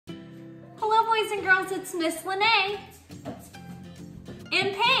boys and girls, it's Miss Lene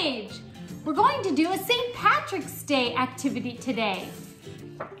and Paige. We're going to do a St. Patrick's Day activity today.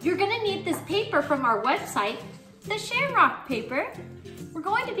 You're gonna need this paper from our website, the Shamrock paper. We're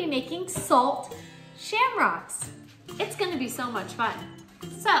going to be making salt shamrocks. It's gonna be so much fun.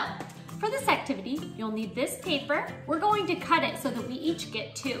 So, for this activity, you'll need this paper. We're going to cut it so that we each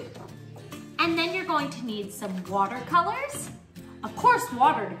get 2. And then you're going to need some watercolors, of course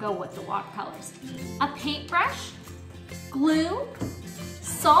water to go with the watercolors, a paintbrush, glue,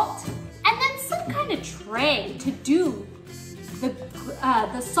 salt, and then some kind of tray to do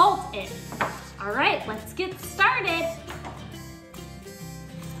the salt in. All right, let's get started.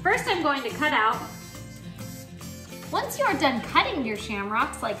 First, I'm going to cut out. Once you are done cutting your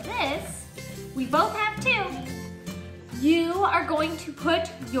shamrocks like this, we both have 2, you are going to put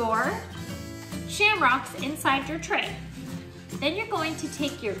your shamrocks inside your tray. Then you're going to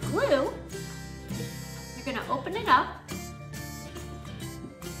take your glue, you're gonna open it up,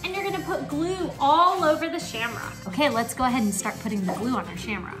 and you're gonna put glue all over the shamrock. Okay, let's go ahead and start putting the glue on our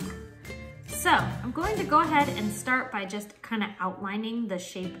shamrock. So, I'm going to go ahead and start by just kind of outlining the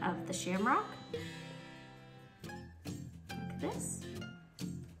shape of the shamrock. Like this.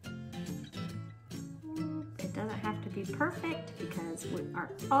 It doesn't have to be perfect because we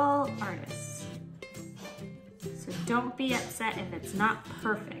are all artists. So don't be upset if it's not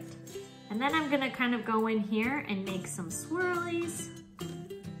perfect. And then I'm gonna kind of go in here and make some swirlies.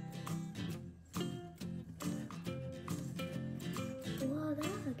 Wow,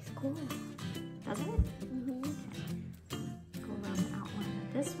 that looks cool. Doesn't it? Mm-hmm. Okay. Go around the outline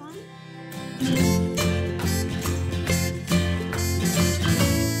of this one.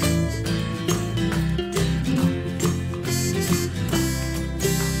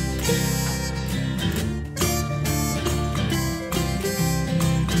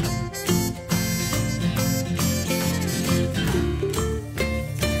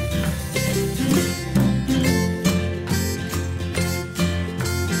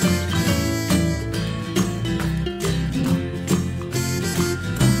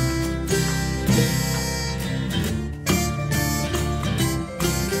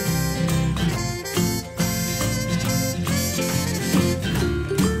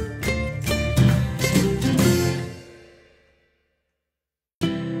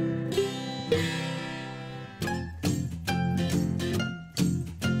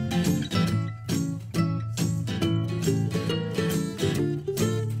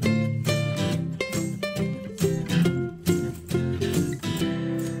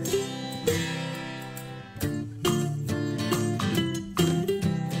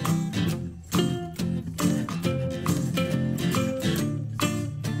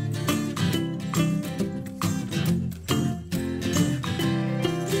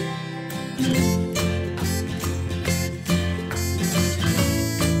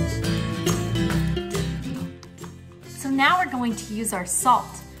 Now we're going to use our salt.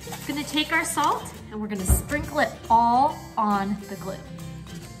 We're going to take our salt and we're going to sprinkle it all on the glue.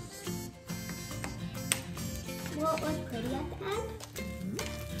 Will it look pretty at the end?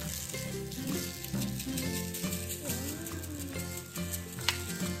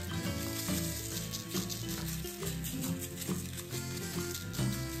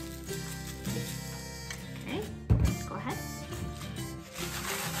 Okay, go ahead.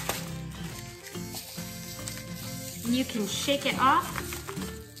 You can shake it off.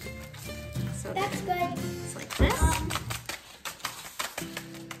 So that's good. It's like this.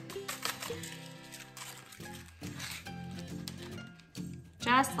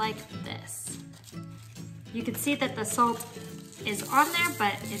 Just like this. You can see that the salt is on there,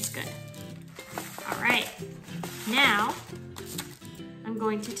 but it's good. All right, now I'm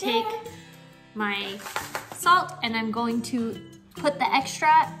going to take my salt and I'm going to put the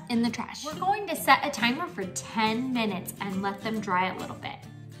extra in the trash. We're going to set a timer for 10 minutes and let them dry a little bit.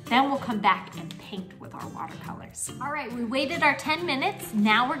 Then we'll come back and paint with our watercolors. All right, we waited our 10 minutes.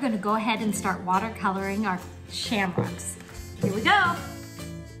 Now we're gonna go ahead and start watercoloring our shamrocks. Here we go.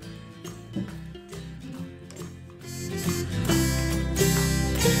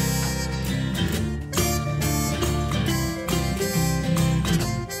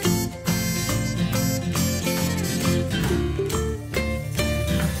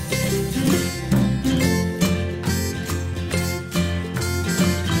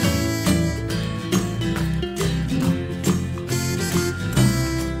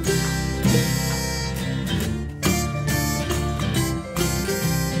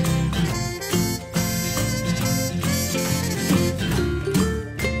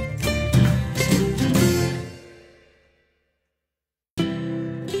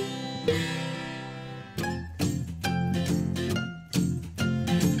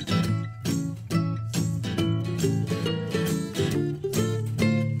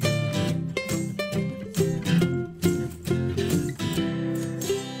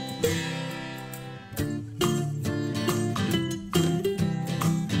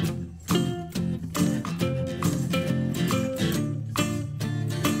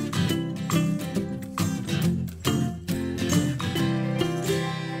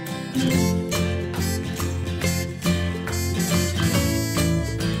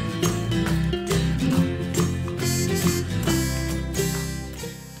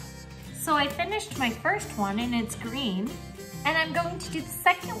 first one and it's green. And I'm going to do the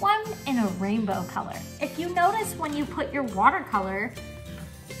second one in a rainbow color. If you notice when you put your watercolor,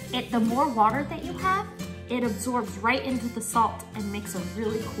 the more water that you have, it absorbs right into the salt and makes a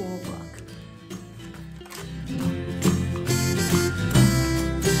really cool look.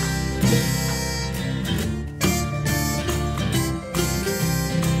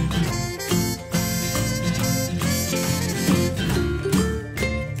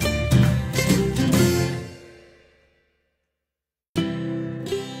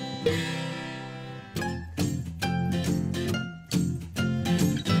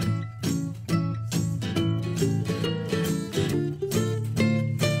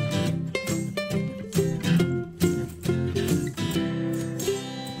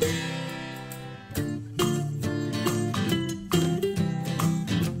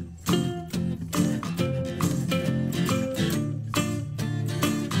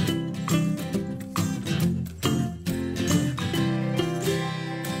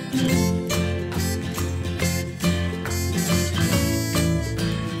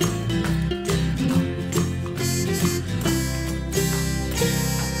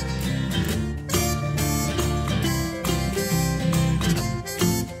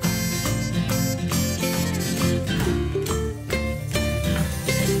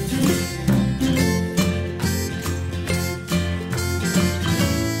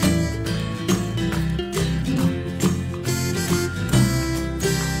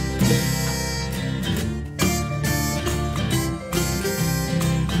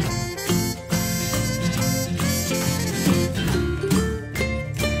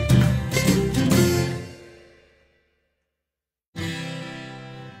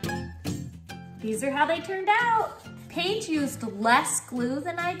 These are how they turned out. Paige used less glue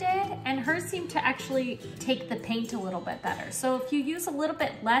than I did, and hers seemed to actually take the paint a little bit better. So if you use a little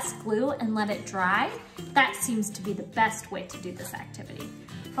bit less glue and let it dry, that seems to be the best way to do this activity.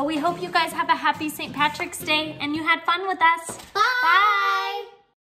 But we hope you guys have a happy St. Patrick's Day and you had fun with us. Bye. Bye.